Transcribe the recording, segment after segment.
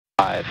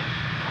5,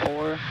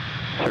 4,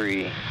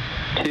 3,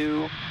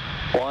 2,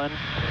 1.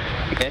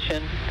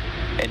 Ignition.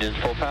 Engines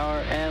full power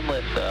and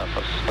liftoff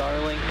of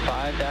Starlink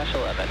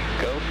 5-11.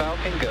 Go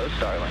Falcon, go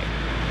Starlink.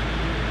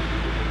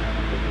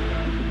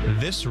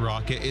 This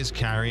rocket is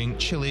carrying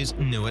Chile's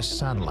newest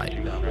satellite,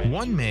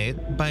 one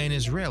made by an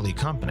Israeli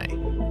company.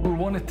 We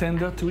won a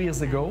tender 2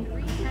 years ago,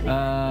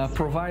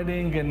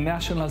 providing a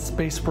national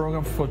space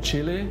program for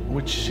Chile,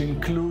 which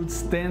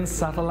includes 10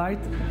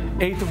 satellites.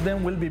 8 of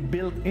them will be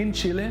built in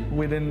Chile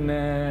within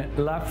a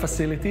lab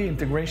facility,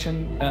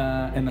 integration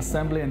and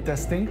assembly and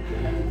testing,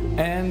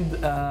 and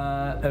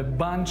a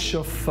bunch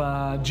of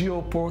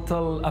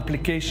geoportal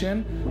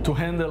application to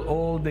handle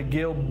all the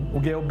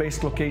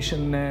geo-based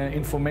location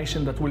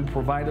information that will be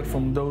provided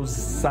from those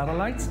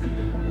satellites.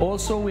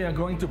 Also, we are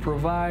going to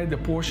provide a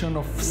portion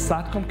of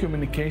SATCOM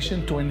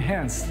communication to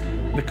enhance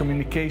the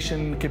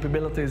communication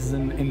capabilities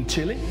in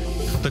Chile.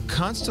 The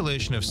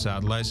constellation of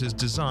satellites is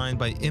designed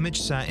by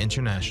ImageSat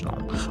International,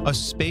 a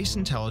space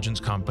intelligence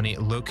company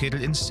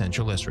located in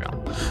central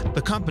Israel.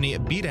 The company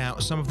beat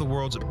out some of the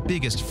world's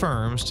biggest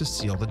firms to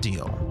seal the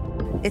deal.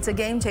 It's a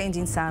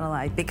game-changing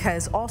satellite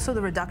because also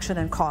the reduction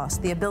in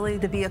cost, the ability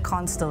to be a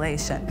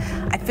constellation.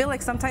 I feel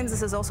like sometimes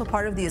this is also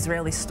part of the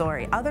Israeli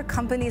story. Other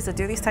companies that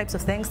do these types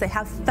of things, they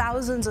have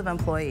thousands of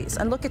employees.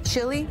 And look at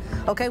Chile,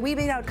 okay, we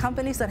beat out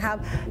companies that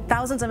have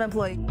thousands of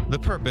employees. The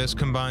purpose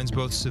combines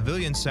both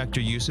civilian sector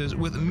uses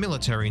with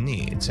military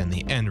needs, and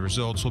the end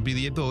results will be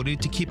the ability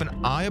to keep an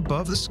eye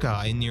above the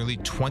sky nearly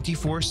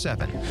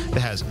 24/7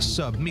 that has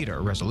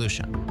sub-meter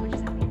resolution.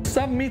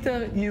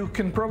 Sub-meter, you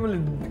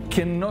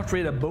cannot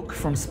read a book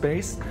from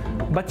space,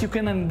 but you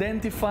can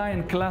identify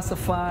and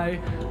classify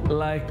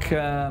like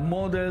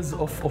models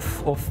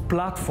of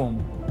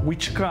platform.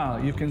 Which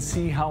car, you can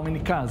see how many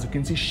cars, you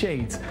can see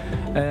shades.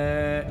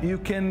 You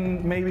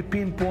can maybe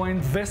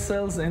pinpoint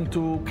vessels and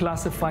to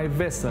classify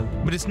vessel.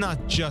 But it's not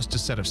just a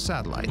set of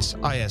satellites.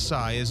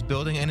 ISI is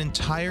building an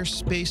entire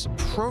space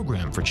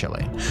program for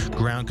Chile.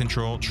 Ground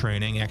control,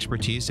 training,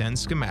 expertise, and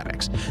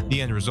schematics.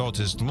 The end result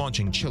is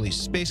launching Chile's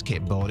space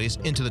capabilities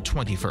into the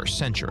 21st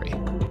century.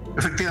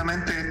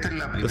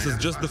 This is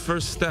just the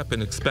first step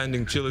in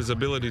expanding Chile's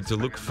ability to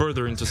look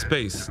further into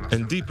space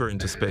and deeper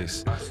into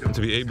space, and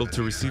to be able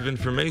to receive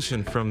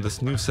information from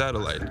this new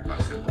satellite.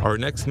 Our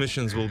next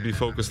missions will be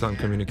focused on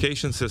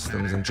communication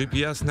systems and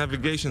GPS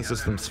navigation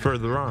systems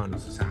further on.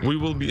 We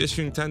will be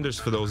issuing tenders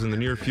for those in the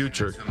near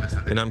future,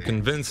 and I'm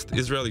convinced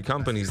Israeli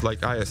companies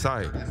like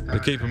ISI, the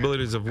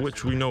capabilities of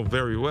which we know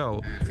very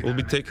well, will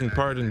be taking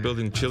part in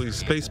building Chile's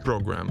space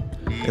program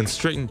and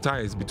straighten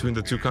ties between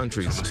the two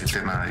countries.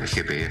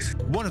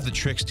 One of the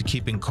tricks to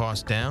keeping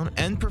costs down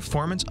and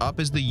performance up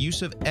is the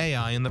use of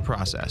AI in the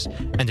process,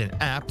 and an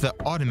app that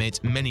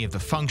automates many of the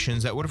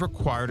functions that would have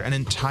required an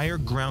entire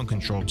ground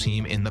control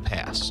team in the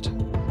past.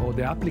 Or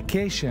the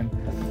application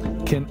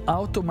can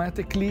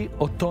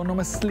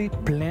autonomously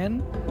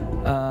plan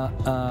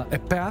a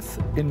path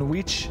in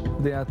which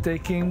they are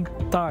taking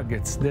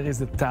targets. There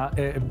is a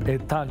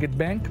target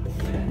bank,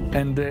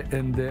 and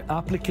the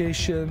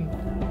application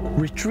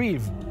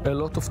retrieve a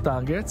lot of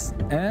targets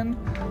and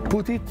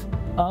put it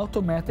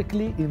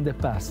automatically in the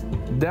path.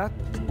 That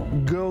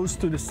goes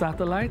to the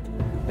satellite,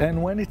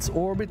 and when it's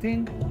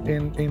orbiting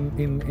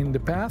in the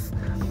path,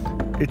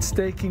 it's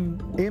taking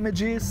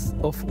images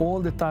of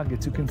all the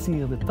targets. You can see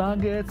here the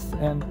targets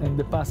and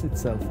the path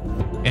itself.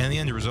 And the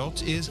end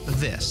result is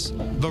this,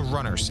 the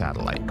Runner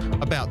satellite,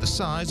 about the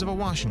size of a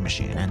washing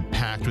machine and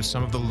packed with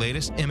some of the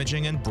latest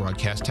imaging and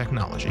broadcast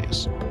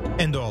technologies.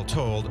 And all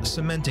told,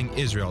 cementing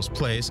Israel's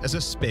place as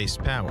a space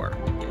power,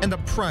 and a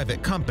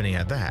private company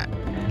at that,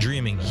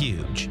 dreaming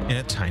huge in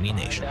a tiny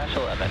nation.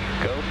 5-11.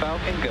 Go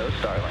Falcon, go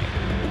Starlink.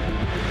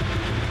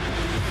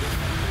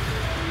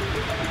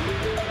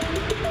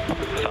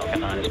 Falcon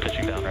 9 is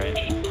pitching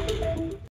downrange.